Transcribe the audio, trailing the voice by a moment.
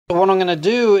What I'm going to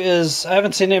do is, I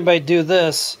haven't seen anybody do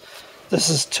this. This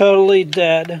is totally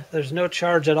dead. There's no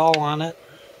charge at all on it.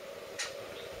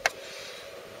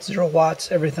 0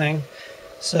 watts, everything.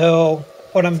 So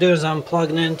what I'm doing is I'm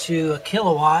plugging into a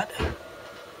kilowatt.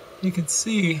 You can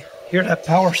see, hear that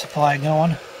power supply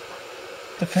going.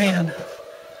 The fan.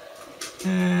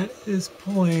 That is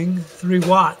pulling 3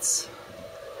 watts.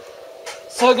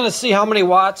 So I'm going to see how many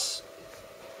watts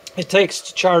it takes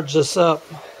to charge this up.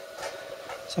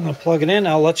 So I'm going to plug it in.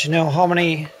 I'll let you know how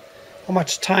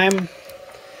much time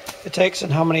it takes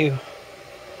and how many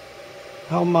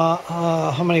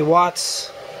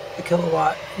watts the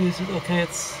kilowatt uses. Okay,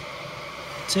 it's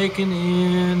taking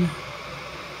in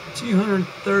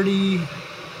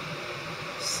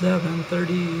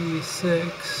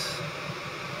 36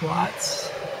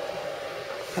 watts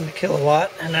on the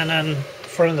kilowatt, and then on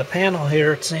front of the panel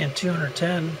here it's saying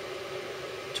 210,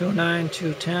 209,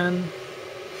 210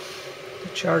 to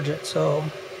charge it. So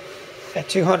at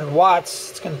 200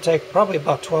 watts it's going to take probably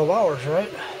about 12 hours,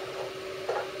 right?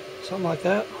 Something like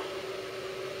that.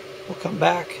 We'll come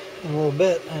back in a little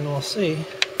bit and we'll see.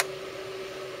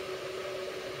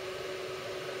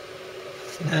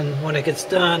 And then when it gets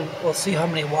done, we'll see how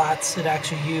many watts it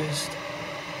actually used to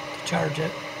charge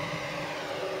it.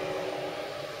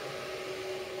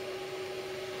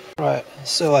 Right,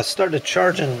 so I started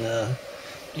charging the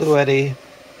Bluetti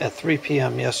at 3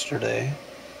 p.m. yesterday,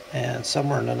 and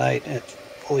somewhere in the night it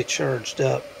fully charged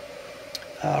up.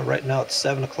 Right now it's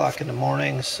 7 o'clock in the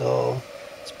morning, so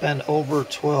it's been over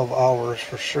 12 hours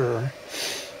for sure.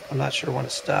 I'm not sure when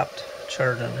it stopped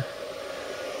charging,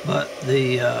 but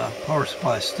the power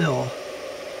supply is still,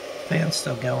 fan's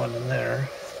still going in there.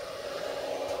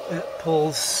 It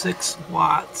pulls 6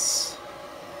 watts.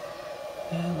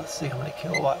 And let's see how many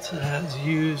kilowatts it has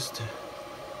used.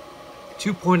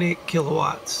 2.8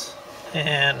 kilowatts.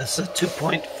 And this is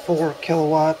 2.4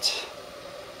 kilowatts.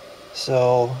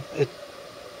 So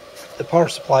the power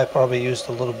supply probably used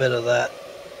a little bit of that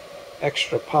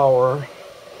extra power.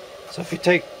 So if you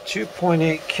take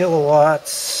 2.8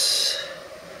 kilowatts,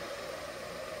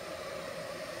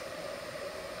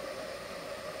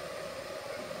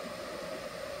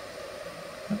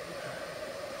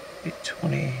 be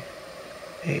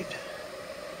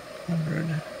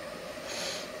 2,800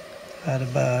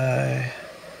 divided by,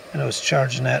 and I was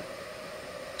charging at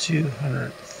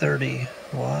 230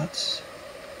 watts.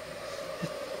 It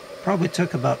probably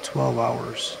took about 12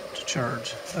 hours to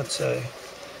charge, I'd say,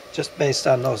 just based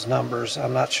on those numbers.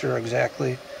 I'm not sure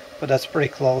exactly, but that's pretty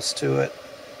close to it.